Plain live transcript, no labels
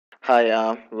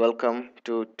Hi, welcome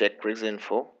to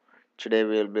TechTrixInfo. Today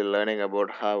we'll be learning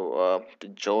about how to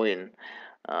join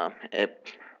a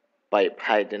pipe,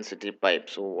 high density pipe.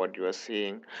 So what you are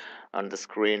seeing on the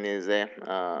screen is a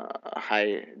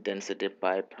high density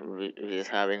pipe which is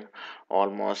having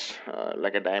almost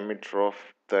like a diameter of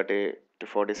 30 to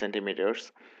 40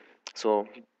 centimeters. So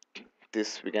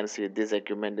this we can see this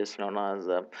equipment is known as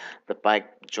the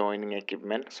pipe joining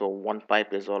equipment. So one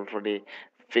pipe is already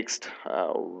fixed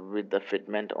with the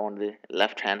fitment on the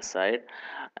left hand side,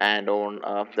 and on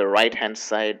the right hand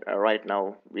side right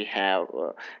now we have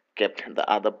kept the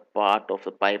other part of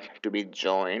the pipe to be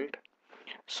joined.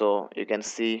 So you can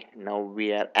see now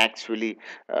we are actually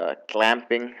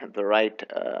clamping the right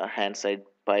hand side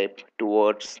pipe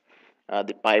towards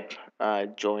the pipe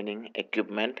joining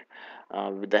equipment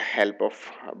with the help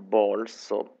of bolts.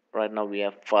 So right now we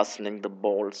are fastening the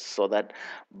bolts so that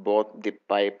both the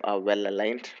pipe are well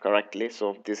aligned correctly.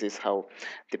 So this is how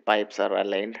the pipes are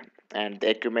aligned, and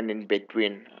the equipment in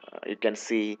between you can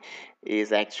see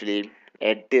is actually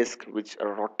a disc which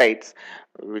rotates,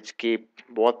 which keep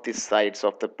both the sides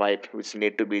of the pipe which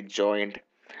need to be joined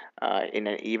in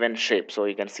an even shape. So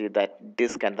you can see that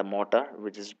disc and the motor,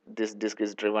 which is this disc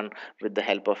is driven with the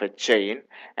help of a chain,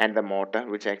 and the motor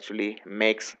which actually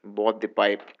makes both the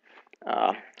pipe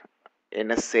uh, in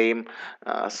a same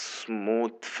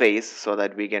smooth face so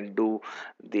that we can do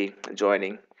the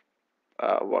joining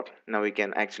work. Now we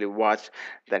can actually watch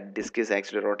that disc is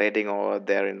actually rotating over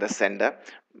there in the center,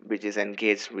 which is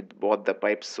engaged with both the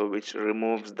pipes, so which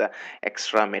removes the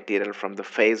extra material from the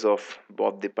face of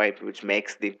both the pipe, which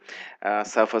makes the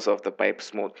surface of the pipe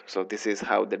smooth. So this is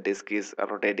how the disc is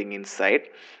rotating inside,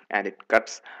 and it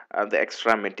cuts the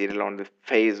extra material on the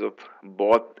face of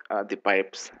both the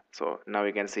pipes. So now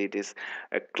you can see it is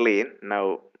clean.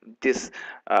 Now this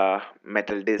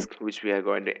metal disc which we are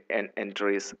going to enter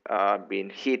is being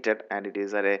heated, and it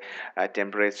is at a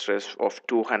temperature of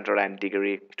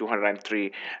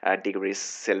 203 degrees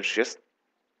Celsius.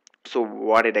 So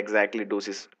what it exactly does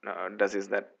is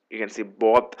that you can see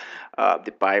both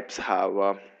the pipes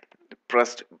have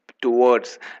pressed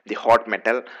towards the hot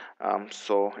metal.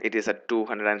 So it is at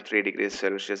 203 degrees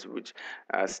Celsius, which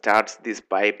starts this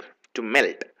pipe to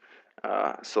melt.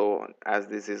 So as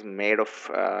this is made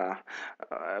of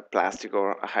plastic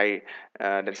or high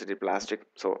density plastic,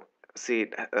 so see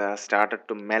it started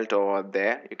to melt over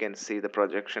there. You can see the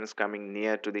projections coming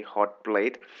near to the hot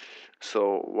plate.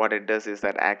 So what it does is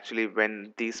that actually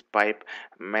when these pipe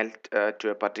melt to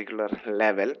a particular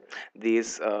level,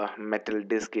 this metal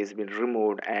disc is being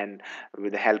removed, and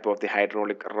with the help of the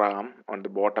hydraulic ram on the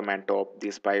bottom and top,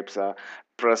 these pipes are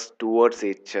pressed towards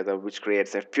each other, which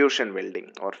creates a fusion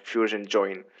welding or fusion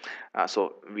joint.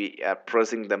 So we are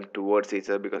pressing them towards each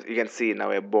other because you can see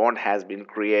now a bond has been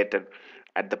created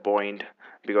at the point,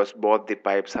 because both the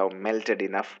pipes have melted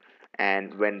enough,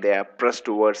 and when they are pressed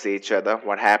towards each other,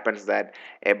 what happens that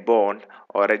a bond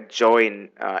or a joint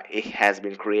it has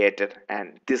been created,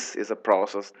 and this is a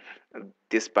process.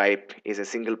 This pipe is a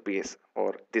single piece,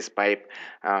 or this pipe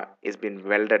is been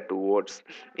welded towards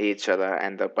each other,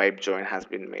 and the pipe joint has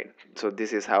been made. So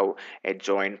this is how a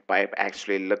joint pipe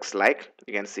actually looks like.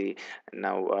 You can see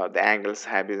now the angles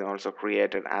have been also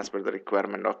created as per the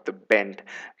requirement of the bend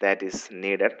that is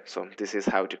needed. So this is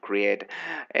how to create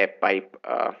a pipe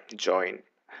joint.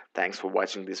 Thanks for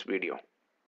watching this video.